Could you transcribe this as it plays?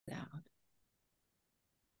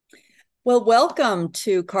Well, welcome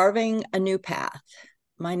to Carving a New Path.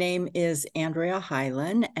 My name is Andrea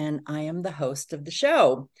Hyland, and I am the host of the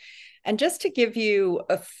show. And just to give you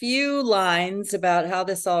a few lines about how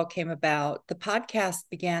this all came about, the podcast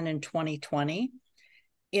began in 2020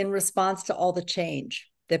 in response to all the change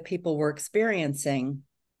that people were experiencing.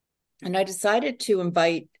 And I decided to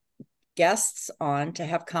invite guests on to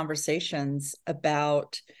have conversations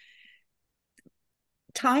about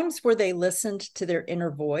times where they listened to their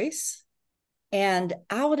inner voice, and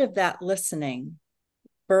out of that listening,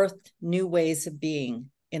 birthed new ways of being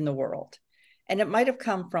in the world. And it might have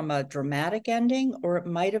come from a dramatic ending, or it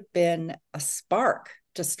might have been a spark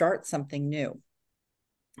to start something new.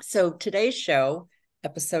 So today's show,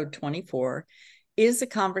 episode 24, is a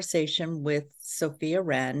conversation with Sofia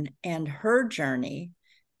Wren and her journey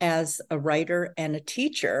as a writer and a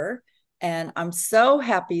teacher. And I'm so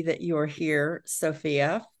happy that you're here,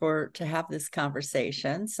 Sofia, to have this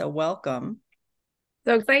conversation. So welcome.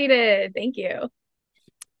 So excited. Thank you.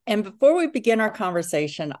 And before we begin our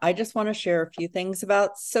conversation, I just want to share a few things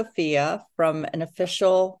about Sofia from an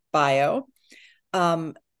official bio.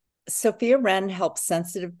 Um, Sofia Wren helps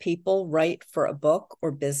sensitive people write for a book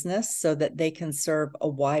or business so that they can serve a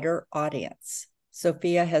wider audience.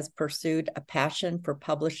 Sofia has pursued a passion for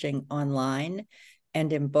publishing online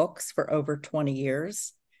and in books for over 20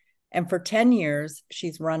 years. And for 10 years,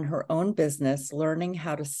 she's run her own business, learning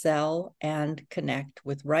how to sell and connect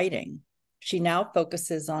with writing. She now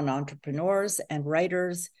focuses on entrepreneurs and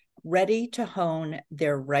writers ready to hone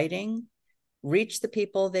their writing, reach the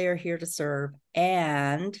people they are here to serve,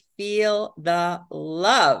 and feel the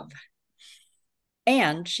love.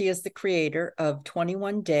 And she is the creator of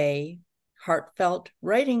 21-Day Heartfelt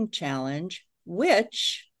Writing Challenge,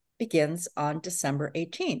 which begins on December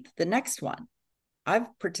 18th, the next one. I've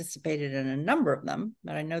participated in a number of them,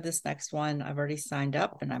 but I know this next one I've already signed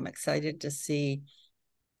up, and I'm excited to see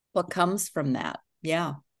what comes from that.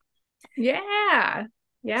 Yeah. Yeah.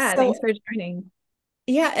 Yeah. So, Thanks for joining.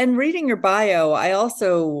 yeah. And reading your bio, I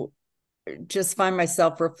also just find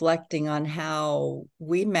myself reflecting on how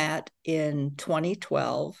we met in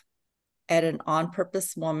 2012 at an On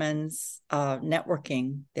Purpose Woman's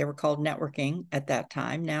networking. They were called networking at that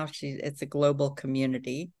time. Now it's a global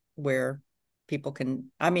community where people can,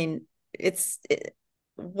 I mean,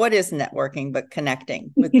 what is networking but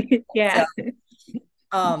connecting with people? So Yeah.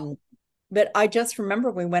 um, but I just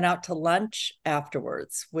remember we went out to lunch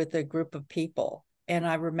afterwards with a group of people. And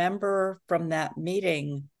I remember from that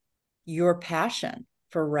meeting your passion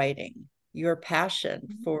for writing, your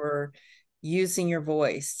passion for using your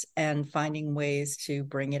voice and finding ways to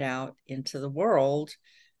bring it out into the world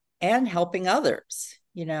and helping others,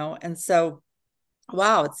 you know? And so,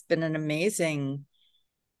 wow, it's been an amazing,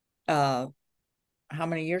 uh, how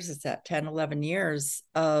many years is that? 10, 11 years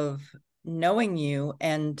of knowing you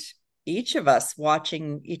and each of us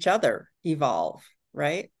watching each other evolve,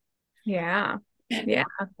 right? Yeah. Yeah.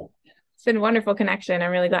 It's been a wonderful connection.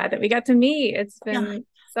 I'm really glad that we got to meet. It's Yeah. been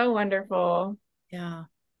so wonderful. Yeah.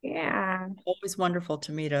 Yeah. Always wonderful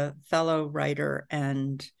to meet a fellow writer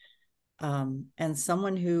and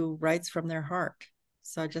someone who writes from their heart.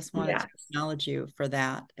 So I just wanted to Yes. acknowledge you for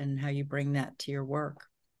that and how you bring that to your work.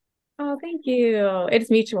 Oh, thank you. It's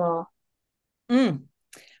mutual. Mm.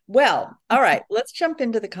 Well, all right, let's jump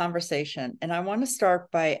into the conversation. And I want to start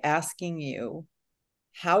by asking you,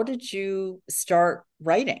 how did you start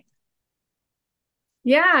writing?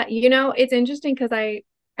 Yeah. It's interesting because I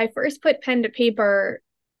first put pen to paper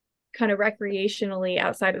kind of recreationally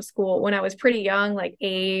outside of school when I was pretty young, like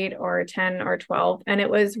 8 or 10 or 12. And it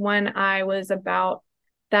was when I was about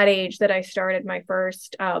that age that I started my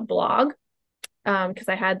first blog, because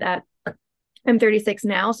I had that. I'm 36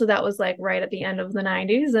 now, so that was like right at the end of the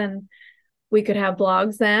 90s, and we could have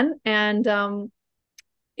blogs then. And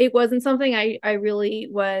it wasn't something I really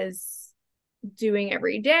was doing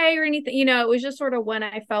every day or anything. It was just sort of when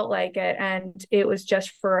I felt like it, and it was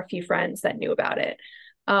just for a few friends that knew about it.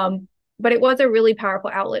 But it was a really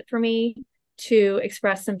powerful outlet for me to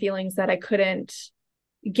express some feelings that I couldn't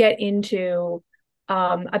get into,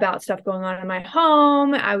 about stuff going on in my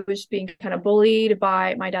home. I was being kind of bullied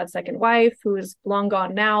by my dad's second wife, who is long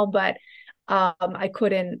gone now, but I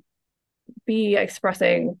couldn't be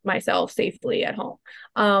expressing myself safely at home.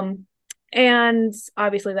 And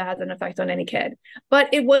obviously that has an effect on any kid.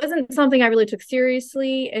 But it wasn't something I really took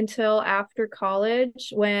seriously until after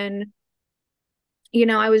college, when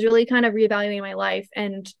I was really kind of reevaluating my life,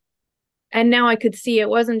 and now I could see it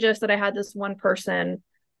wasn't just that I had this one person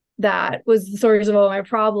that was the source of all my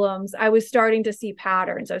problems. I was starting to see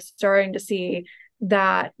patterns. I was starting to see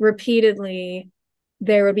that repeatedly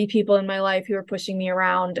there would be people in my life who were pushing me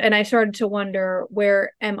around. And I started to wonder,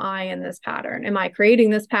 where am I in this pattern? Am I creating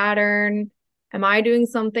this pattern? Am I doing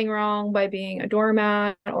something wrong by being a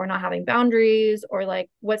doormat or not having boundaries? Or like,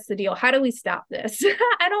 what's the deal? How do we stop this?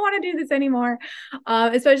 I don't want to do this anymore.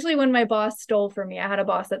 Especially when my boss stole from me. I had a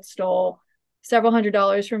boss that stole several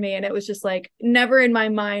 $100s from me. And it was just like, never in my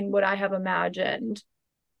mind would I have imagined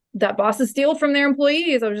that bosses steal from their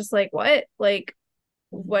employees. I was just like, what? Like,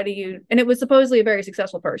 what do you, and it was supposedly a very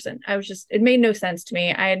successful person. I was just, it made no sense to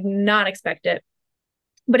me. I had not expected it.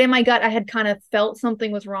 But in my gut, I had kind of felt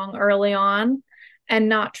something was wrong early on and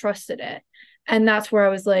not trusted it. And that's where I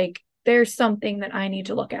was like, there's something that I need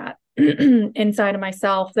to look at inside of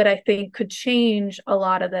myself that I think could change a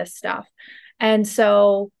lot of this stuff. And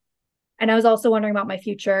so, and I was also wondering about my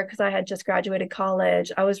future because I had just graduated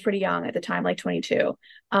college. I was pretty young at the time, like 22.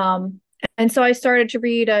 And so I started to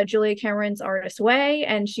read Julia Cameron's Artist's Way,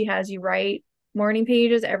 and she has you write morning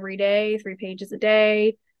pages every day, 3 pages a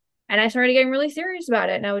day. And I started getting really serious about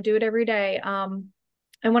it, and I would do it every day. And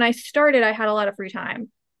when I started, I had a lot of free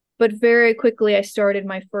time, but very quickly I started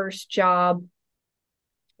my first job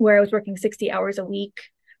where I was working 60 hours a week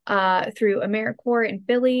through AmeriCorps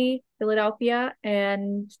in Philadelphia,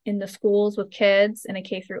 and in the schools with kids in a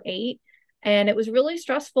K-8. And it was really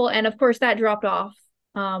stressful. And of course, that dropped off.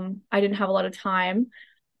 I didn't have a lot of time,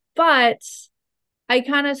 but I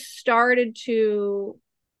kind of started to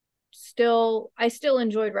I still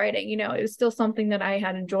enjoyed writing. You know, it was still something that I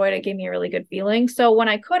had enjoyed. It gave me a really good feeling. So when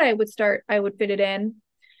I could, I would fit it in.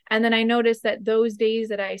 And then I noticed that those days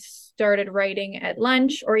that I started writing at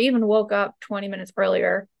lunch or even woke up 20 minutes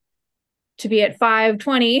earlier to be at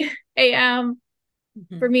 5:20 a.m.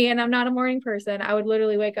 for me, and I'm not a morning person, I would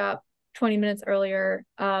literally wake up 20 minutes earlier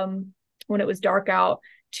when it was dark out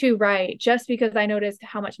to write, just because I noticed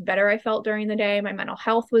how much better I felt during the day. My mental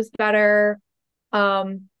health was better.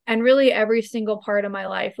 And really every single part of my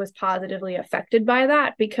life was positively affected by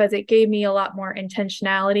that, because it gave me a lot more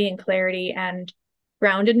intentionality and clarity and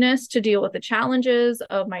groundedness to deal with the challenges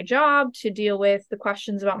of my job, to deal with the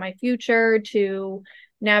questions about my future, to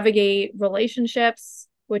navigate relationships,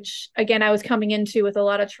 which again, I was coming into with a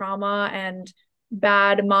lot of trauma and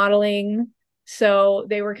bad modeling. So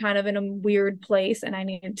they were kind of in a weird place, and I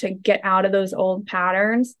needed to get out of those old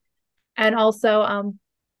patterns. And also,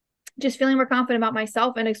 just feeling more confident about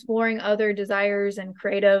myself and exploring other desires and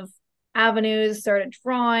creative avenues. Started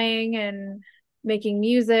drawing and making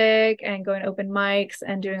music and going to open mics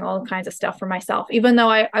and doing all kinds of stuff for myself, even though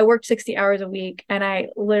I worked 60 hours a week and I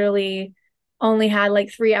literally only had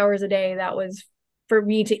like 3 hours a day that was for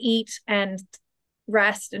me to eat and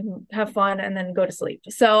rest and have fun and then go to sleep.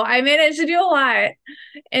 So I managed to do a lot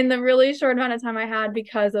in the really short amount of time I had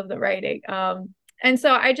because of the writing. And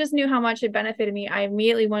so I just knew how much it benefited me. I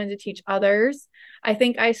immediately wanted to teach others. I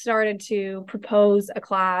think I started to propose a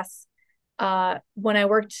class when I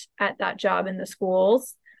worked at that job in the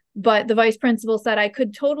schools. But the vice principal said I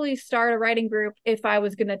could totally start a writing group if I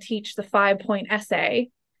was going to teach the 5-point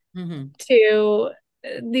essay to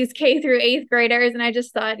these K-8 graders. And I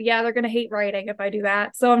just thought, yeah, they're going to hate writing if I do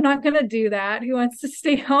that. So I'm not going to do that. Who wants to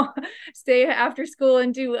stay home, stay after school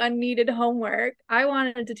and do unneeded homework? I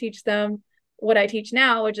wanted to teach them what I teach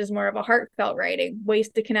now, which is more of a heartfelt writing, ways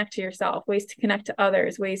to connect to yourself, ways to connect to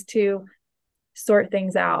others, ways to sort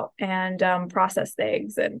things out and process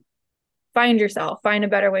things and find yourself, find a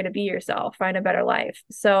better way to be yourself, find a better life.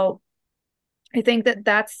 So I think that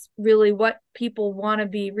that's really what people want to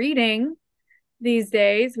be reading these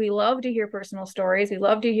days. We love to hear personal stories. We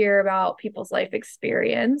love to hear about people's life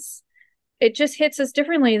experience. It just hits us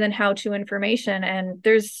differently than how-to information. And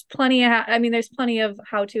there's plenty of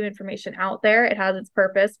how-to information out there. It has its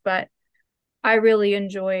purpose, but I really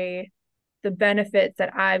enjoy the benefits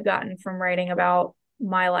that I've gotten from writing about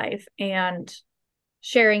my life and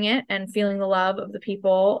sharing it and feeling the love of the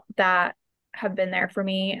people that have been there for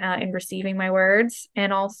me in receiving my words,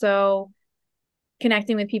 and also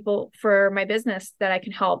connecting with people for my business that I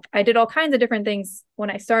can help. I did all kinds of different things when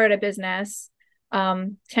I started a business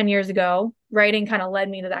 10 years ago. Writing kind of led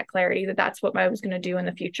me to that clarity that that's what I was going to do in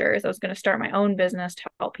the future, is I was going to start my own business to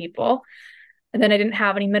help people. And then I didn't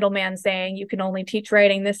have any middleman saying you can only teach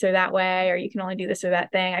writing this or that way, or you can only do this or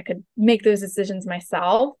that thing. I could make those decisions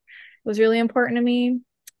myself. It was really important to me.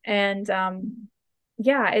 And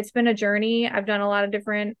yeah, it's been a journey. I've done a lot of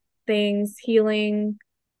different things, healing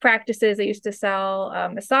practices. I used to sell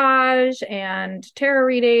massage and tarot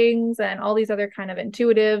readings and all these other kind of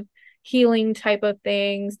intuitive healing type of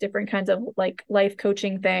things, different kinds of like life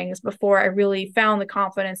coaching things, before I really found the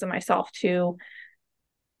confidence in myself to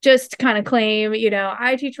just kind of claim,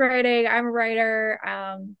 I teach writing, I'm a writer.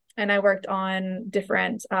 And I worked on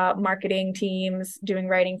different marketing teams, doing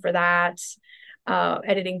writing for that,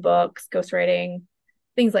 editing books, ghostwriting,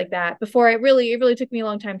 things like that. Before it really took me a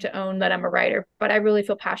long time to own that I'm a writer, but I really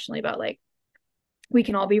feel passionately about like we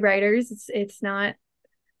can all be writers. It's not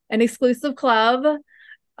an exclusive club.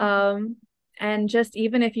 Um, and just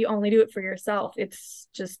even if you only do it for yourself, it's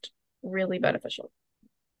just really beneficial.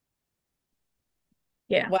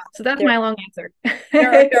 Yeah. Well, So that's there my long answer.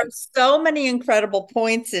 there are so many incredible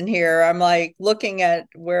points in here. I'm like looking at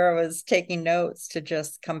where I was taking notes to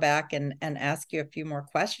just come back and ask you a few more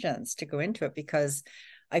questions to go into it, because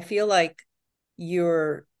I feel like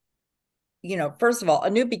you're, first of all, a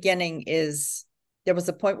new beginning is, there was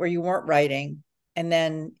a point where you weren't writing, and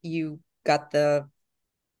then you got the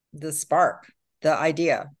spark, the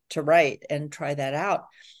idea to write and try that out.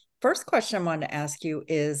 First question I want to ask you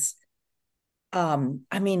is,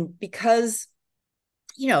 I mean, because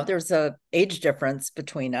there's a age difference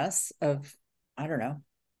between us of, I don't know,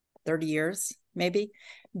 30 years maybe,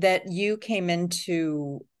 that you came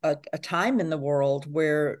into a time in the world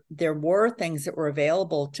where there were things that were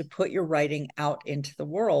available to put your writing out into the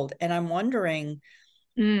world. And I'm wondering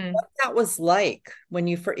Mm, what that was like when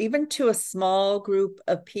you, for even to a small group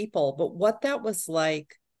of people, but what that was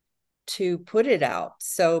like to put it out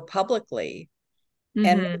so publicly,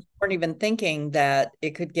 and hmm. weren't even thinking that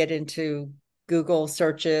it could get into Google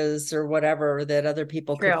searches or whatever, that other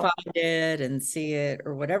people could True. find it and see it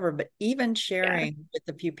or whatever. But even Yeah. sharing with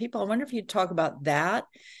a few people, I wonder if you'd talk about that.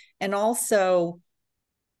 And also,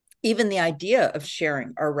 even the idea of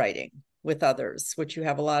sharing our writing with others, which you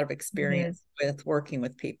have a lot of Mhm. experience with working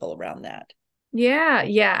with people around that. Yeah,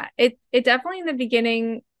 yeah. It definitely in the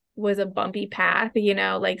beginning was a bumpy path,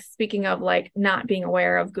 like speaking of like not being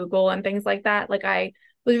aware of Google and things like that. Like I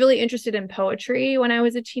was really interested in poetry when I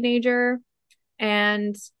was a teenager,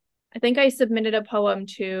 and I think I submitted a poem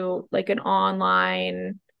to like an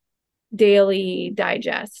online daily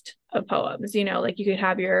digest of poems, like you could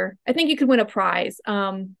have I think you could win a prize.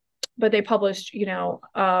 But they published,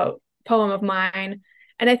 a poem of mine,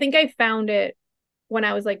 and I think I found it when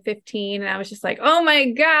I was like 15, and I was just like, oh my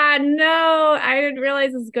God, no, I didn't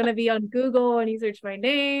realize it's going to be on Google, and he searched my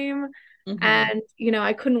name. Mm-hmm. And,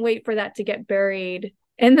 I couldn't wait for that to get buried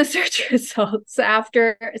in the search results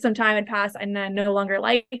after some time had passed and I no longer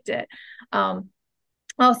liked it. Um,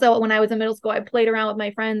 Also, when I was in middle school, I played around with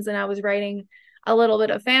my friends and I was writing a little bit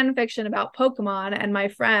of fan fiction about Pokemon. And my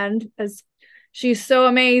friend, as she's so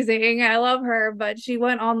amazing, I love her, but she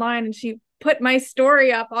went online and she put my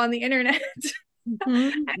story up on the internet. Mm-hmm.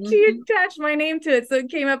 And she Mm-hmm. attached my name to it, so it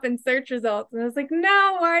came up in search results. And I was like,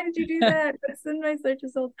 no, why did you do that? It's in my search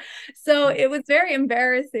results. So it was very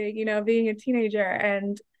embarrassing, being a teenager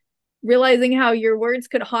and realizing how your words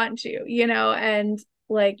could haunt you, and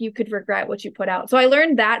like you could regret what you put out. So I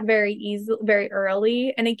learned that very easily, very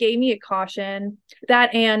early, and it gave me a caution,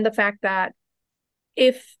 that and the fact that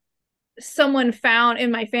if someone found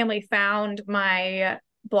in my family found my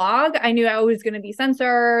blog, I knew I was going to be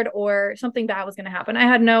censored or something bad was going to happen. I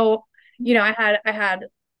had no, I had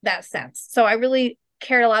that sense. So I really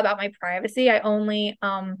cared a lot about my privacy. I only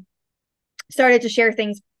started to share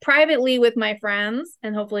things privately with my friends,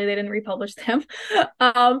 and hopefully they didn't republish them.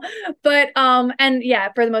 um and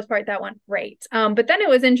yeah, for the most part that went great. But then it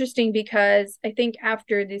was interesting because I think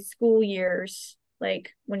after the school years,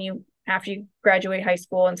 like when you after you graduate high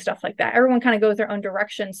school and stuff like that, everyone kind of goes their own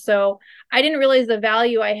direction. So I didn't realize the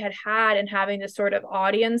value I had in having this sort of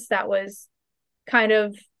audience that was kind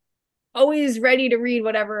of always ready to read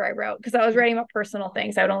whatever I wrote, because I was writing about personal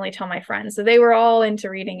things I would only tell my friends, so they were all into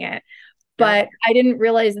reading it. Sure. But I didn't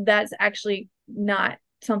realize that that's actually not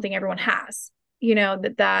something everyone has,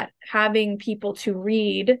 that having people to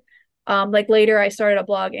read. Like later I started a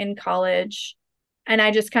blog in college, and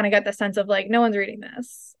I just kind of got the sense of like, no one's reading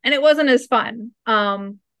this, and it wasn't as fun.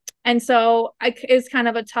 And so it's kind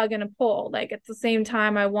of a tug and a pull. Like at the same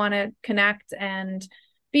time I want to connect and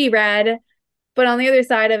be read, but on the other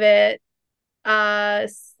side of it,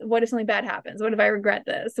 what if something bad happens? What if I regret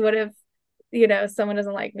this? What if someone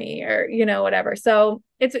doesn't like me, or whatever. So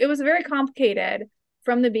it was very complicated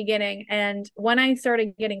from the beginning. And when I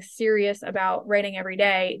started getting serious about writing every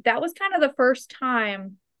day, that was kind of the first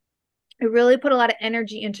time I really put a lot of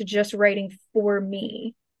energy into just writing for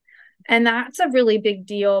me. And that's a really big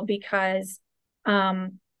deal because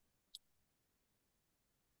um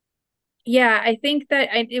yeah, I think that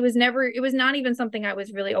it was not even something I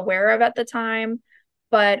was really aware of at the time.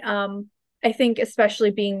 But I think especially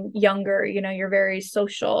being younger, you're very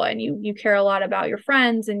social and you care a lot about your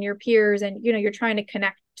friends and your peers, and you're trying to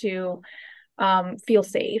connect to feel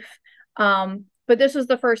safe. But this was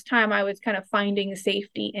the first time I was kind of finding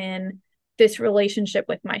safety in this relationship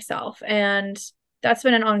with myself. And that's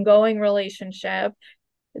been an ongoing relationship.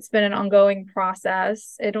 It's been an ongoing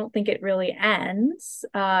process. I don't think it really ends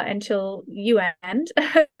until you end,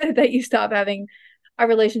 that you stop having a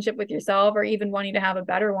relationship with yourself or even wanting to have a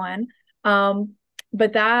better one.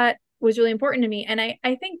 But that was really important to me. And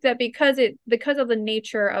I think that because of the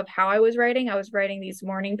nature of how I was writing these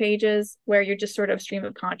morning pages where you're just sort of stream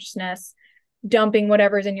of consciousness, dumping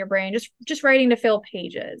whatever's in your brain, just writing to fill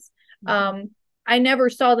pages. I never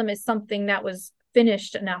saw them as something that was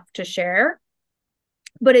finished enough to share,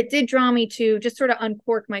 but it did draw me to just sort of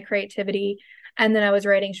uncork my creativity. And then I was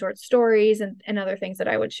writing short stories and other things that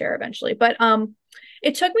I would share eventually. But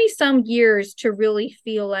it took me some years to really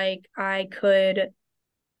feel like I could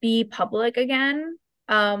be public again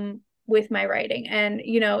with my writing. And,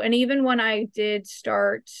 you know, and even when I did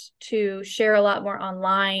start to share a lot more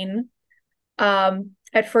online,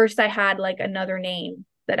 at first I had like another name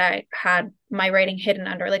that I had my writing hidden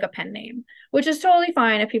under, like a pen name, which is totally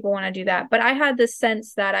fine if people want to do that. But I had this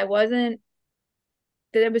sense that that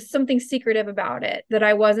there was something secretive about it, that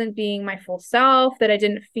I wasn't being my full self, that I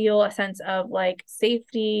didn't feel a sense of like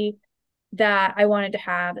safety that I wanted to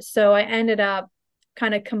have. So I ended up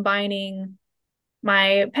kind of combining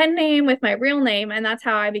my pen name with my real name. And that's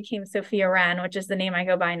how I became Sofia Wren, which is the name I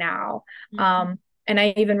go by now. And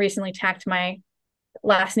I even recently tacked my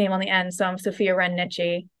last name on the end. So I'm Sofia Wren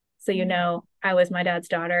Nietzsche. So, you know, I was my dad's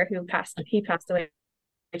daughter he passed away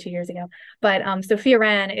 2 years ago. But Sofia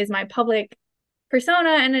Wren is my public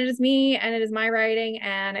persona, and it is me, and it is my writing,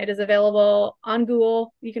 and it is available on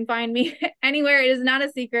Google. You can find me anywhere. It is not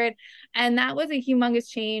a secret. And that was a humongous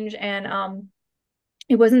change. And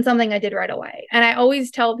it wasn't something I did right away. And I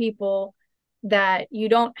always tell people that you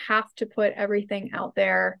don't have to put everything out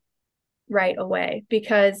there right away,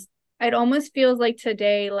 because it almost feels like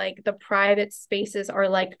today, like the private spaces are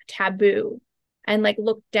like taboo and like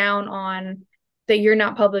looked down on, that you're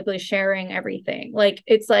not publicly sharing everything. Like,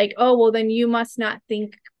 it's like, oh, well, then you must not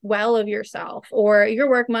think well of yourself, or your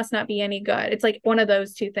work must not be any good. It's like one of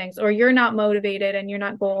those two things, or you're not motivated and you're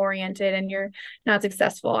not goal oriented and you're not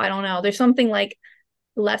successful. I don't know. There's something like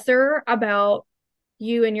lesser about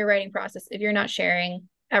you and your writing process if you're not sharing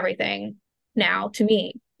everything now, to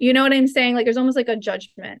me. You know what I'm saying? Like, there's almost like a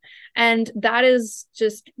judgment. And that is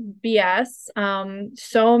just BS.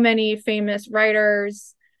 So many famous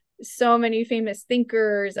writers, so many famous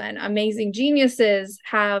thinkers and amazing geniuses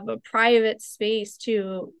have a private space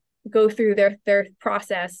to go through their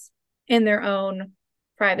process in their own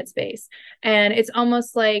private space. And it's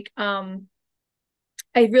almost like I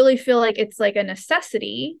really feel like it's like a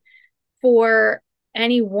necessity for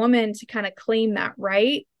any woman to kind of claim that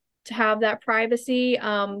right to have that privacy,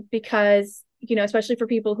 because, you know, especially for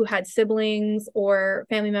people who had siblings or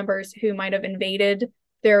family members who might have invaded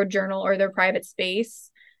their journal or their private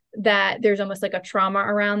space, that there's almost like a trauma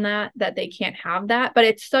around that they can't have that. But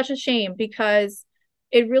it's such a shame, because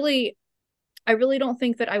I really don't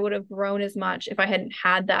think that I would have grown as much if I hadn't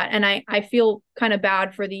had that. And I feel kind of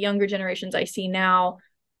bad for the younger generations I see now,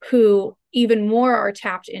 who even more are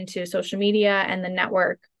tapped into social media and the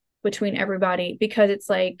network between everybody, because it's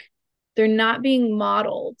like they're not being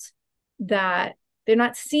modeled, that they're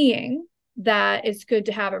not seeing that it's good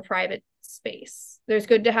to have a private space. There's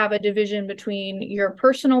good to have a division between your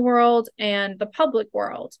personal world and the public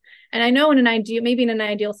world. And I know maybe in an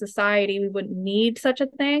ideal society, we wouldn't need such a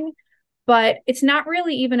thing, but it's not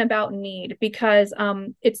really even about need, because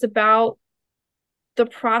it's about the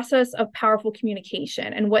process of powerful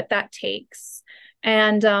communication and what that takes.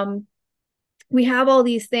 And we have all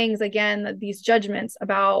these things, again, these judgments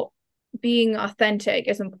about being authentic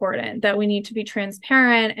is important, that we need to be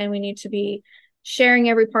transparent and we need to be sharing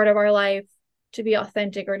every part of our life to be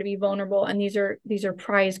authentic or to be vulnerable. And these are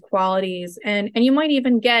prized qualities. And you might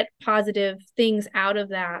even get positive things out of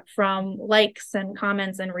that, from likes and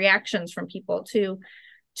comments and reactions from people, to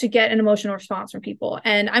get an emotional response from people.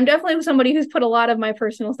 And I'm definitely somebody who's put a lot of my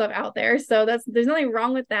personal stuff out there. So there's nothing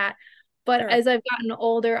wrong with that. But as I've gotten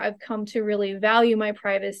older, I've come to really value my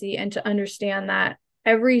privacy and to understand that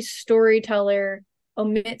every storyteller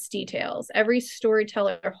omits details. Every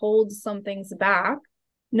storyteller holds some things back,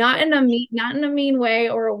 not in a mean way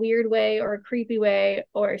or a weird way or a creepy way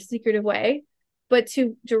or a secretive way, but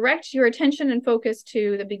to direct your attention and focus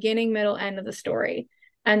to the beginning, middle, end of the story.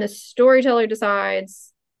 And the storyteller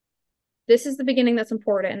decides, this is the beginning that's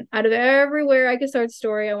important. Out of everywhere I could start the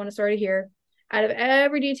story, I want to start it here. Out of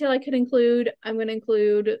every detail I could include, I'm going to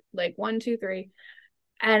include like 1, 2, 3.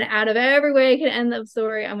 And out of every way I can end the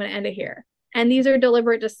story, I'm going to end it here. And these are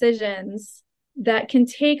deliberate decisions that can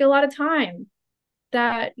take a lot of time.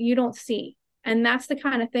 that you don't see. And that's the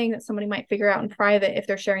kind of thing that somebody might figure out in private if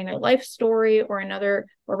they're sharing their life story or another,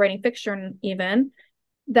 or writing fiction even,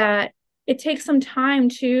 that it takes some time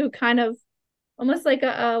to kind of almost like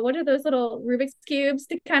what are those little Rubik's cubes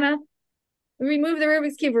to kind of remove the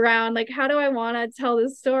Rubik's cube around. Like, how do I want to tell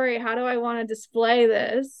this story? How do I want to display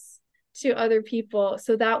this to other people?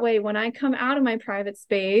 So that way, when I come out of my private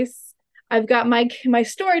space, I've got my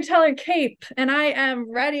storyteller cape and I am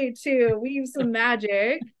ready to weave some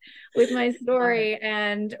magic with my story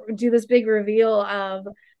and do this big reveal of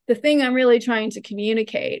the thing I'm really trying to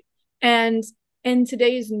communicate. And in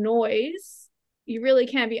today's noise, you really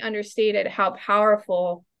can't be understated how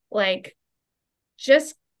powerful, like,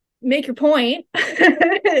 just make your point.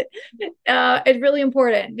 It's really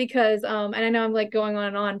important because and I know I'm like going on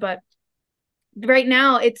and on, but right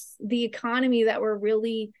now it's the economy that we're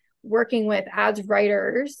really working with as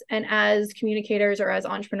writers and as communicators or as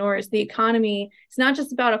entrepreneurs. The economy, it's not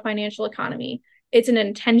just about a financial economy, it's an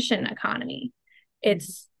intention economy.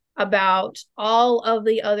 It's about all of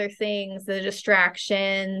the other things, the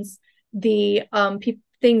distractions, the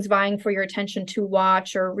things vying for your attention to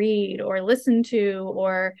watch or read or listen to,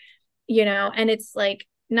 or, you know, and it's like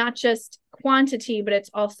not just quantity, but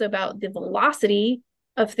it's also about the velocity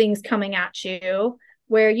of things coming at you,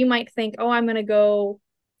 where you might think, oh, I'm going to go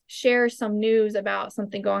share some news about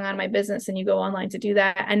something going on in my business, and you go online to do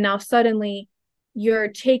that, and now suddenly you're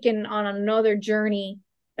taken on another journey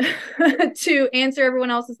to answer everyone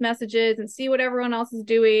else's messages and see what everyone else is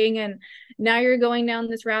doing, and now you're going down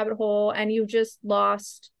this rabbit hole and you've just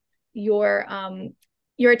lost your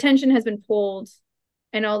attention has been pulled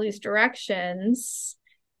in all these directions.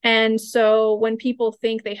 And so when people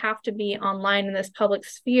think they have to be online in this public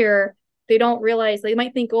sphere, they don't realize, they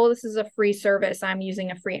might think, oh, this is a free service, I'm using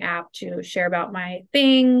a free app to share about my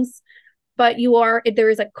things, but there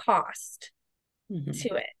is a cost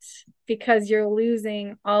to it, because you're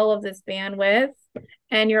losing all of this bandwidth,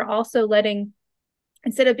 and you're also letting,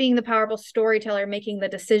 instead of being the powerful storyteller making the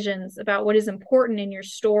decisions about what is important in your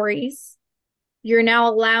stories, you're now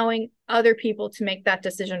allowing other people to make that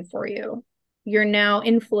decision for you. You're now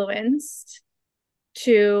influenced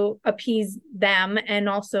to appease them, and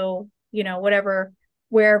also, you know, wherever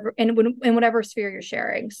in whatever sphere you're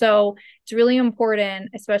sharing. So it's really important,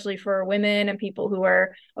 especially for women and people who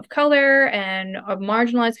are of color and of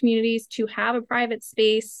marginalized communities, to have a private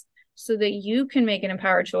space so that you can make an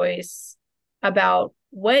empowered choice about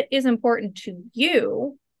what is important to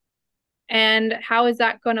you, and how is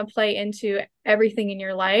that going to play into everything in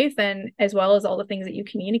your life, and as well as all the things that you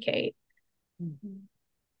communicate.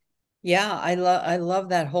 Yeah, I love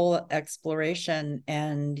that whole exploration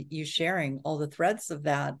and you sharing all the threads of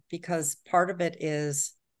that, because part of it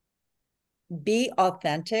is be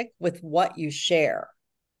authentic with what you share.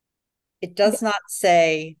 It does not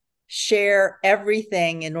say share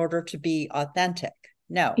everything in order to be authentic.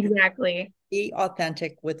 No. Exactly. Be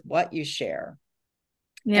authentic with what you share.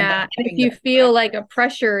 Yeah. And if you feel like a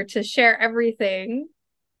pressure to share everything,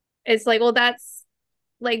 it's like, well, that's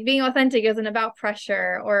like, being authentic isn't about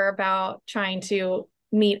pressure or about trying to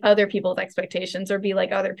meet other people's expectations or be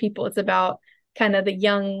like other people. It's about kind of the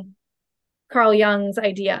young Carl Jung's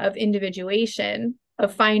idea of individuation,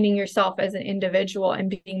 of finding yourself as an individual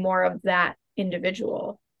and being more of that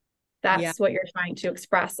individual. That's what you're trying to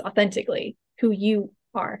express authentically, who you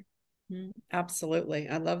are. Absolutely.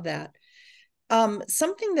 I love that.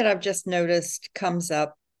 Something that I've just noticed comes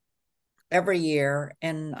up every year,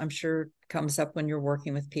 and I'm sure comes up when you're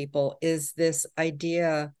working with people, is this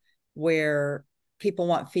idea where people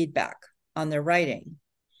want feedback on their writing.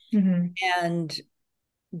 And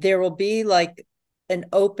there will be like an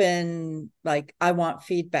open, like, I want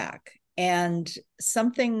feedback. And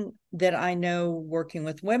something that I know working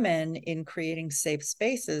with women in creating safe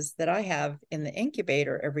spaces that I have in the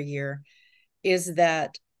incubator every year is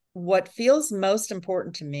that what feels most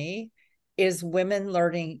important to me is women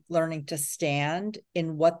learning to stand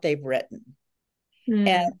in what they've written,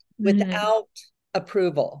 and without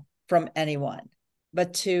approval from anyone,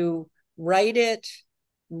 but to write it,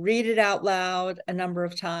 read it out loud a number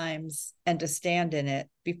of times, and to stand in it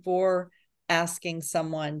before asking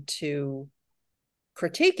someone to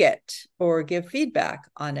critique it or give feedback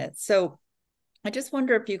on it. So I just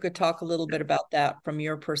wonder if you could talk a little bit about that from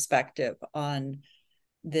your perspective on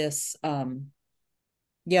this.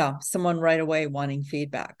 Someone right away wanting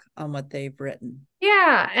feedback on what they've written.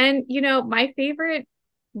 Yeah. And, you know, my favorite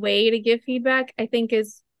way to give feedback, I think,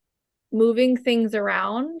 is moving things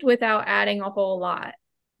around without adding a whole lot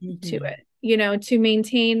to it, you know, to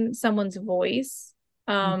maintain someone's voice.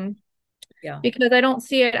 Yeah. because I don't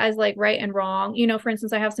see it as like right and wrong. You know, for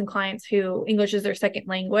instance, I have some clients who English is their second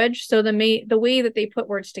language, so the way that they put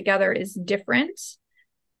words together is different.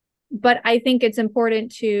 But I think it's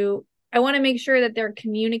important to I want to make sure that they're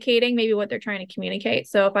communicating maybe what they're trying to communicate.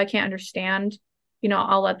 So if I can't understand,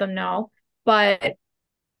 I'll let them know. But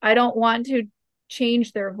I don't want to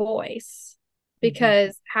change their voice, Mhm.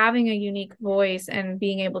 because having a unique voice and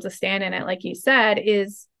being able to stand in it, like you said,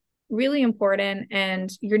 is really important.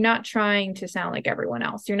 And you're not trying to sound like everyone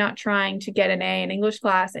else. You're not trying to get an A in English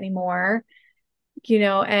class anymore,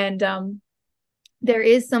 and there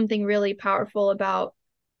is something really powerful about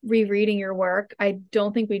rereading your work. I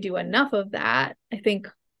don't think we do enough of that. I think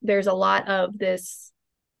there's a lot of this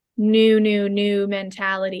new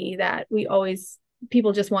mentality that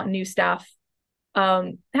people just want new stuff.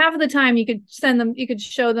 Half of the time you could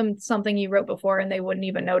show them something you wrote before and they wouldn't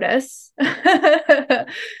even notice.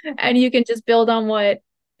 And you can just build on what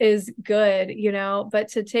is good, but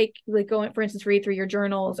to take, like, going, for instance, read through your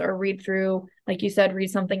journals, or read through, like you said, read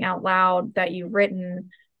something out loud that you've written.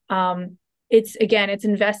 It's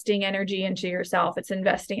investing energy into yourself. It's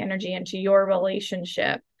investing energy into your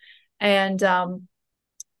relationship, and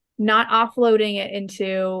not offloading it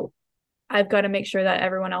into, I've got to make sure that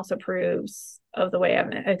everyone else approves of the way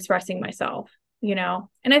I'm expressing myself.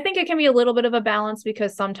 And I think it can be a little bit of a balance,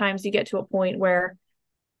 because sometimes you get to a point where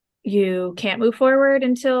you can't move forward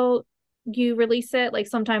until you release it. Like,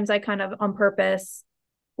 sometimes I kind of on purpose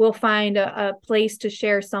will find a place to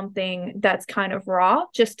share something that's kind of raw,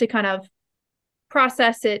 just to kind of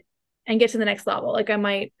process it and get to the next level. Like, I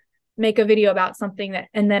might make a video about something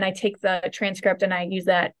and then I take the transcript and I use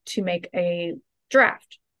that to make a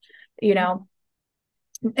draft, you know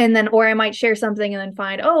and then, or I might share something and then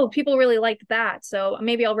find, oh, people really liked that, so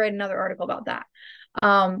maybe I'll write another article about that.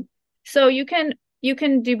 So you can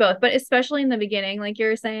do both, but especially in the beginning, like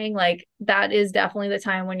you're saying, like, that is definitely the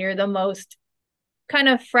time when you're the most kind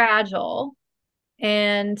of fragile,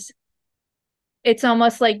 and it's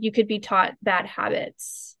almost like you could be taught bad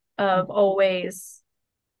habits of always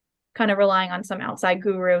kind of relying on some outside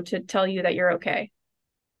guru to tell you that you're okay.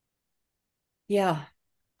 Yeah.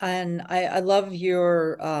 And I love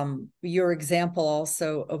your example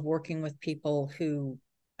also of working with people who,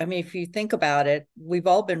 I mean, if you think about it, we've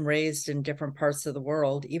all been raised in different parts of the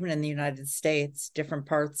world, even in the United States, different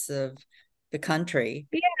parts of the country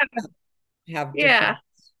Yeah. have Yeah.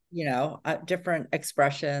 different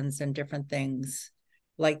expressions and different things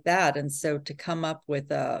like that. And so to come up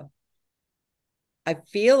with I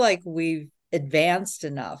feel like we've advanced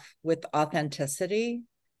enough with authenticity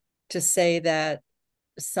to say that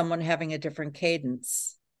someone having a different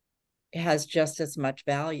cadence has just as much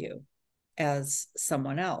value as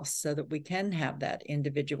someone else, so that we can have that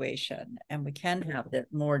individuation and we can have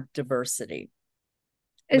that more diversity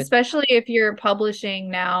with. Especially if you're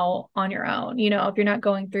publishing now on your own, if you're not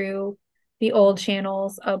going through the old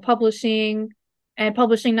channels of publishing, and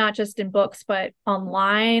publishing not just in books but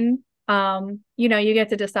online. You get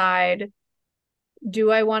to decide,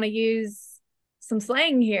 do I want to use some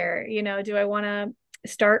slang here? Do I want to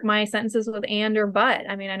start my sentences with and or but?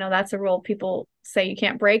 I mean, I know that's a rule people say you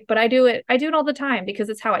can't break, but I do it all the time because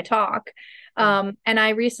it's how I talk. Yeah. And I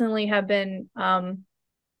recently have been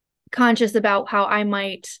conscious about how I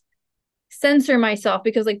might censor myself,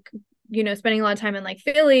 because, like, spending a lot of time in like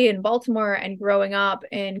Philly and Baltimore and growing up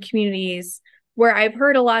in communities where I've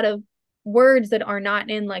heard a lot of words that are not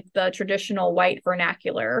in like the traditional white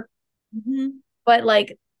vernacular, Mm-hmm. but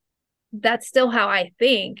like that's still how I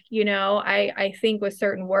think. I think with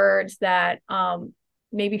certain words that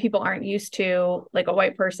maybe people aren't used to, like a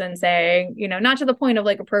white person saying, not to the point of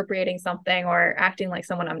like appropriating something or acting like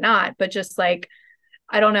someone I'm not, but just like,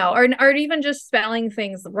 I don't know, or even just spelling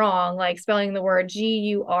things wrong, like spelling the word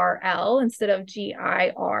GURL instead of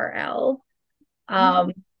GIRL, Mm-hmm.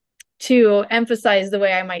 um, to emphasize the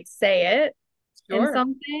way I might say it in Sure.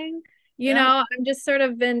 something. Yeah. I'm just sort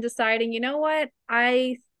of been deciding, what?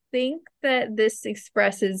 I think that this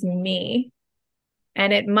expresses me,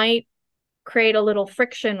 and it might create a little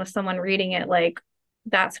friction with someone reading it, like,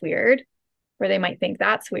 that's weird, or they might think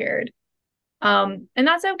that's weird. And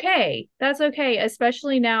that's okay. That's okay.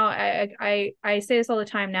 Especially now, I say this all the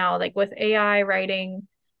time now, like with AI writing,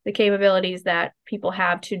 the capabilities that people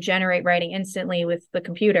have to generate writing instantly with the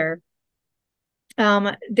computer,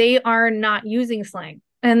 they are not using slang,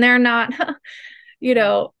 and they're not,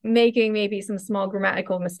 making maybe some small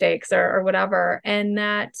grammatical mistakes or whatever. And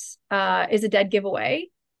that is a dead giveaway,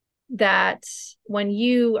 that when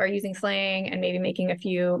you are using slang and maybe making a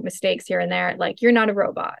few mistakes here and there, like, you're not a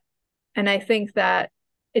robot. And I think that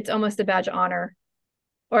it's almost a badge of honor,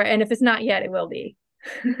 and if it's not yet, it will be.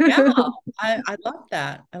 Yeah, I love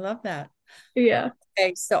that. I love that. Yeah.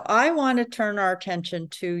 Okay, so I want to turn our attention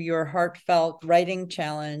to your heartfelt writing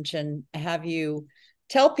challenge and have you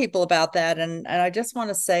tell people about that. And I just want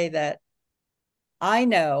to say that I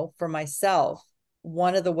know for myself,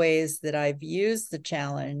 one of the ways that I've used the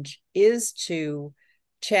challenge is to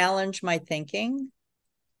challenge my thinking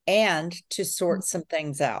and to sort some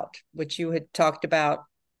things out, which you had talked about,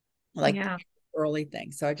 like the Yeah. early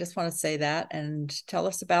things. So I just want to say that and tell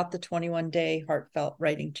us about the 21-day heartfelt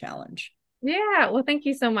writing challenge. Yeah. Well, thank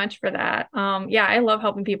you so much for that. Yeah, I love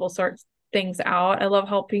helping people sort things out. I love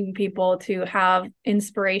helping people to have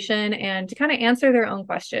inspiration and to kind of answer their own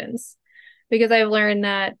questions because I've learned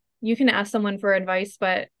that you can ask someone for advice,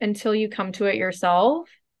 but until you come to it yourself,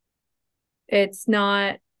 it's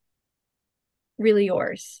not really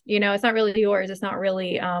yours. It's not really yours. It's not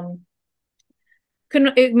really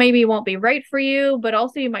couldn't it maybe won't be right for you, but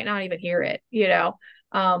also you might not even hear it.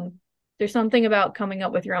 Um, there's something about coming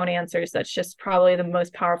up with your own answers that's just probably the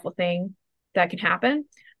most powerful thing that can happen.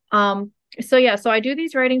 So yeah, so I do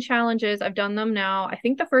these writing challenges. I've done them now. I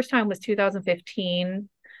think the first time was 2015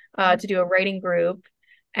 to do a writing group.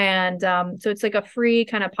 And so it's like a free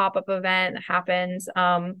kind of pop-up event that happens.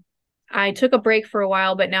 I took a break for a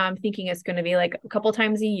while, but now I'm thinking it's going to be like a couple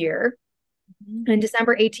times a year. And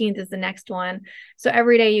December 18th is the next one. So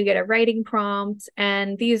every day you get a writing prompt.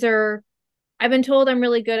 And I've been told I'm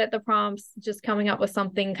really good at the prompts, just coming up with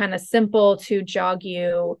something kind of simple to jog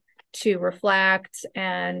you to reflect.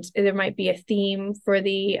 And there might be a theme for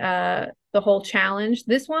the whole challenge.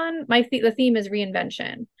 This one, the theme is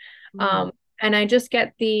reinvention. Mm. And I just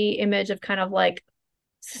get the image of kind of like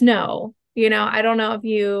snow. I don't know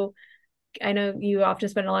if I know you often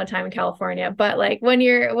spend a lot of time in California, but like when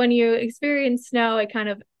you experience snow, it kind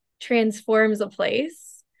of transforms a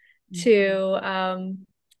place to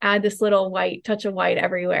add this little white touch of white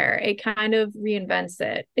everywhere. It kind of reinvents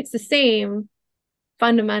it. It's the same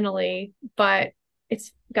fundamentally, but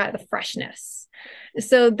it's got the freshness.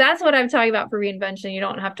 So that's what I'm talking about for reinvention. You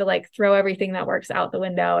don't have to like throw everything that works out the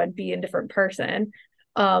window and be a different person.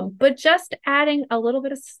 But just adding a little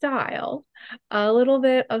bit of style, a little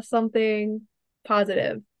bit of something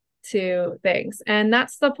positive to things. And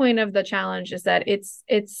that's the point of the challenge is that it's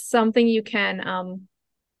something you can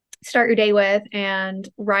start your day with and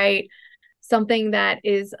write something that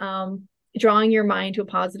is drawing your mind to a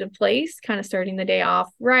positive place, kind of starting the day off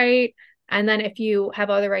right. And then if you have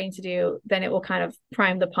other writing to do, then it will kind of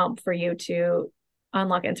prime the pump for you to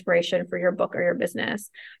unlock inspiration for your book or your business.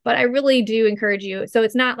 But I really do encourage you. So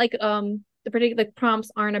it's not like the particular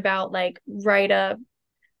prompts aren't about like write a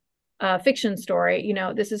fiction story.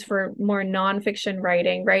 This is for more nonfiction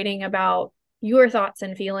writing about your thoughts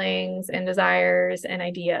and feelings and desires and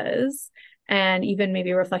ideas, and even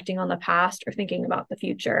maybe reflecting on the past or thinking about the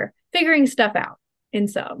future, figuring stuff out in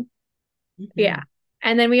some. Yeah. Mhm.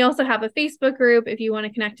 And then we also have a Facebook group if you want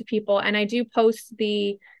to connect to people. And I do post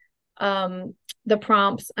the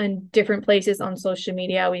prompts on different places on social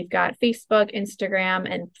media. We've got Facebook,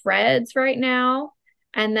 Instagram, and Threads right now.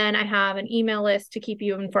 And then I have an email list to keep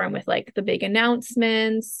you informed with like the big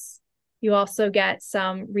announcements. You also get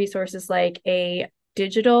some resources like a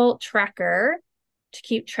digital tracker to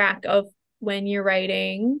keep track of when you're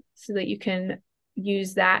writing so that you can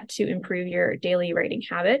use that to improve your daily writing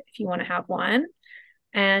habit if you want to have one.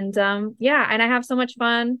 And yeah, and I have so much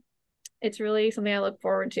fun. It's really something I look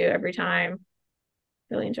forward to every time.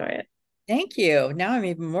 Really enjoy it. Thank you. Now I'm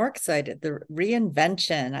even more excited. The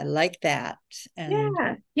reinvention. I like that. And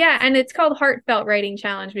Yeah. Yeah. And it's called Heartfelt Writing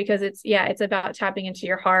Challenge because it's about tapping into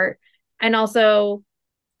your heart. And also,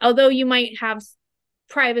 although you might have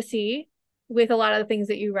privacy with a lot of the things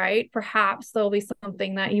that you write, perhaps there'll be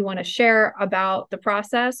something that you want to share about the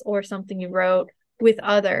process or something you wrote with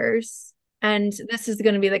others. And this is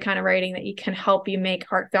going to be the kind of writing that you can help you make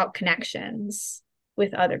heartfelt connections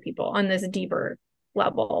with other people on this deeper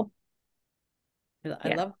level. I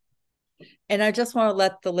Yeah. love, and I just want to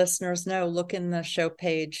let the listeners know, look in the show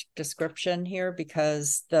page description here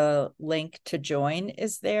because the link to join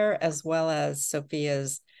is there, as well as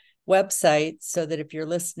Sofia's website, so that if you're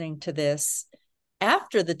listening to this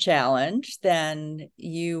after the challenge, then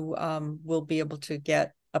you will be able to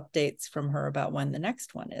get updates from her about when the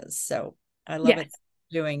next one is. So I love it Yes.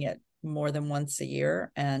 doing it more than once a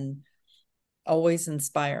year and always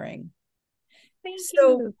inspiring. Thank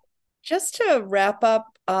So you. just to wrap up,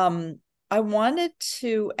 I wanted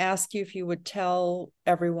to ask you if you would tell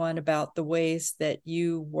everyone about the ways that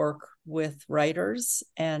you work with writers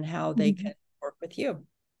and how they Mhm. can work with you.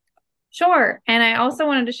 Sure. And I also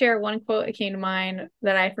wanted to share one quote that came to mind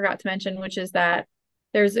that I forgot to mention, which is that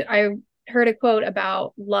there's I heard a quote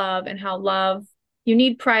about love and how love, you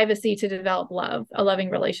need privacy to develop love, a loving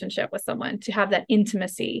relationship with someone, to have that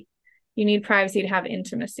intimacy. You need privacy to have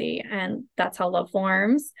intimacy, and that's how love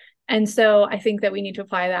forms. And so I think that we need to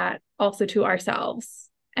apply that also to ourselves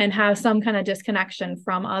and have some kind of disconnection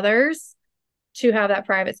from others to have that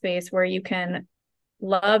private space where you can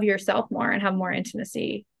love yourself more and have more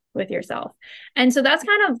intimacy with yourself. And so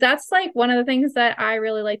that's like one of the things that I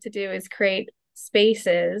really like to do is create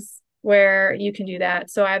spaces where you can do that.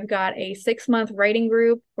 So I've got a 6-month writing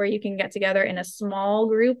group where you can get together in a small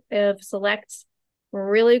group of select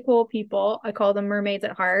really cool people. I call them mermaids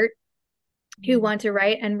at heart, who want to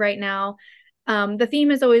write. And right now, the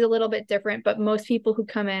theme is always a little bit different, but most people who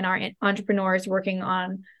come in are entrepreneurs working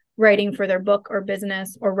on writing for their book or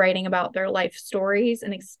business, or writing about their life stories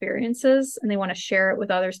and experiences, and they want to share it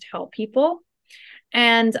with others to help people.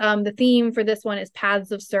 And the theme for this one is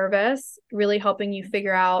paths of service, really helping you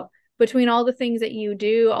figure out between all the things that you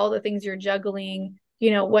do, all the things you're juggling,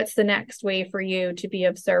 what's the next way for you to be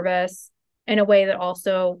of service in a way that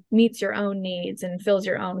also meets your own needs and fills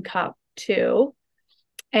your own cup too.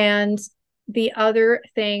 And the other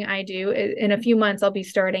thing I do is, in a few months, I'll be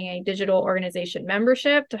starting a digital organization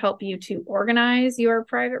membership to help you to organize your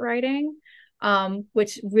private writing,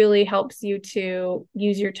 which really helps you to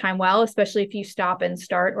use your time well, especially if you stop and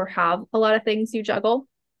start or have a lot of things you juggle.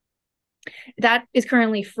 That is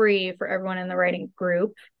currently free for everyone in the writing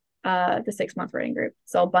group, the 6-month writing group.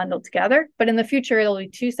 It's all bundled together. But in the future, there'll be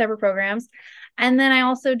 2 separate programs. And then I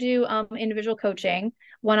also do individual coaching,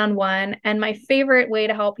 one-on-one. And my favorite way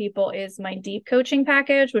to help people is my deep coaching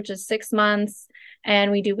package, which is 6 months.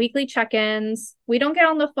 And we do weekly check-ins. We don't get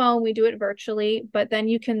on the phone, we do it virtually, but then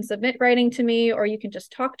you can submit writing to me, or you can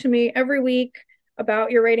just talk to me every week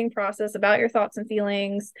about your writing process, about your thoughts and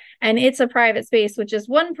feelings. And it's a private space with just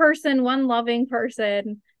one person, one loving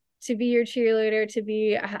person, to be your cheerleader, to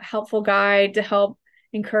be a helpful guide, to help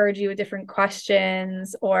encourage you with different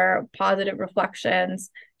questions or positive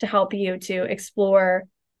reflections, to help you to explore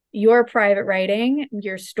your private writing,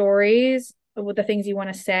 your stories, with the things you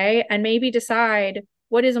want to say, and maybe decide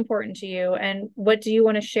what is important to you and what do you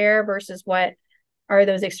want to share versus what are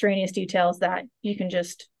those extraneous details that you can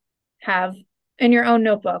just have in your own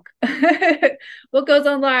notebook. What goes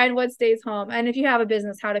online, what stays home, and if you have a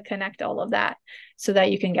business, how to connect all of that so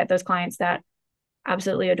that you can get those clients that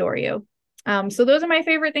absolutely adore you. So those are my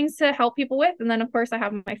favorite things to help people with. And then of course I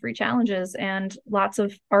have my free challenges and lots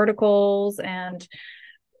of articles and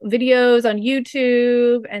videos on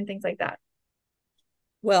YouTube and things like that.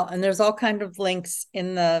 Well, and there's all kind of links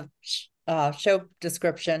in the show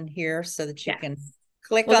description here so that you can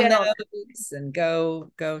click on those and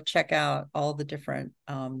go check out all the different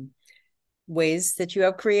ways that you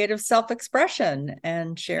have creative self-expression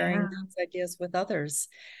and sharing those ideas with others.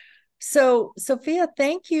 So, Sofia,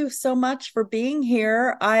 thank you so much for being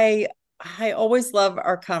here. I always love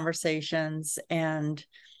our conversations. And,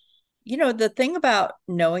 the thing about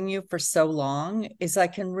knowing you for so long is I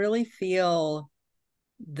can really feel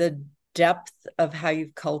the depth of how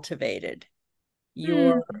you've cultivated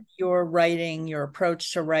your writing, your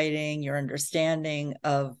approach to writing, your understanding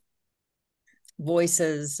of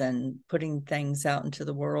voices and putting things out into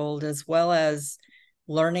the world, as well as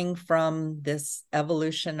learning from this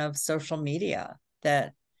evolution of social media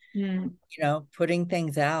that, putting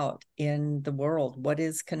things out in the world, what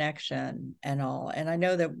is connection and all. And I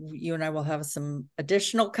know that you and I will have some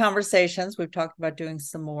additional conversations. We've talked about doing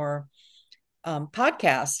some more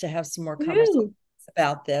podcasts to have some more conversations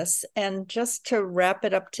about this. And just to wrap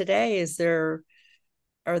it up today, is there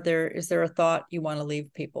a thought you want to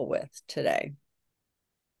leave people with today?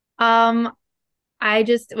 What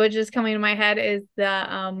just coming to my head is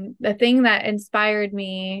the thing that inspired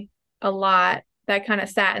me a lot, that kind of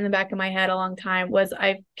sat in the back of my head a long time, was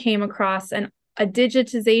I came across a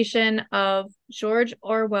digitization of George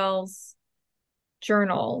Orwell's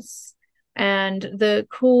journals and the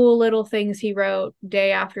cool little things he wrote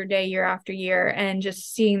day after day, year after year, and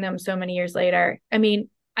just seeing them so many years later. I mean,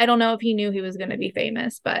 I don't know if he knew he was going to be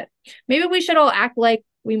famous, but maybe we should all act like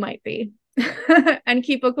we might be. And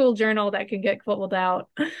keep a cool journal that can get pulled out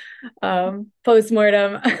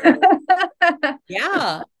post-mortem.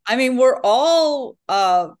 Yeah. I mean, we're all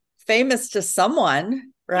famous to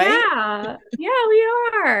someone, right?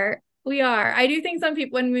 Yeah, we are. I do think some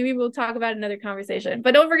people, when maybe we'll talk about another conversation,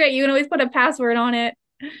 but don't forget, you can always put a password on it.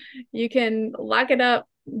 You can lock it up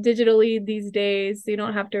digitally these days, so you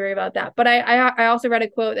don't have to worry about that. But I also read a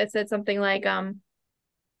quote that said something like,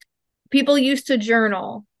 people used to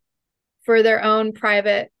journal for their own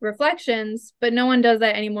private reflections, but no one does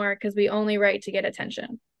that anymore because we only write to get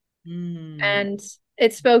attention. And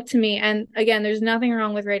it spoke to me. And again, there's nothing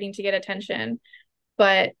wrong with writing to get attention,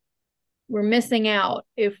 but we're missing out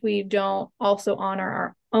if we don't also honor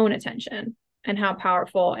our own attention and how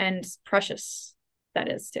powerful and precious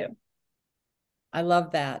that is too. I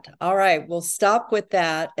love that. All right, we'll stop with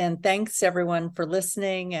that. And thanks everyone for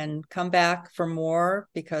listening, and come back for more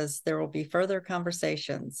because there will be further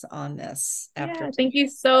conversations on this after. Yeah, thank you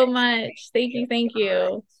so much. Thank you. Thank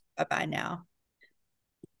you. Bye bye now.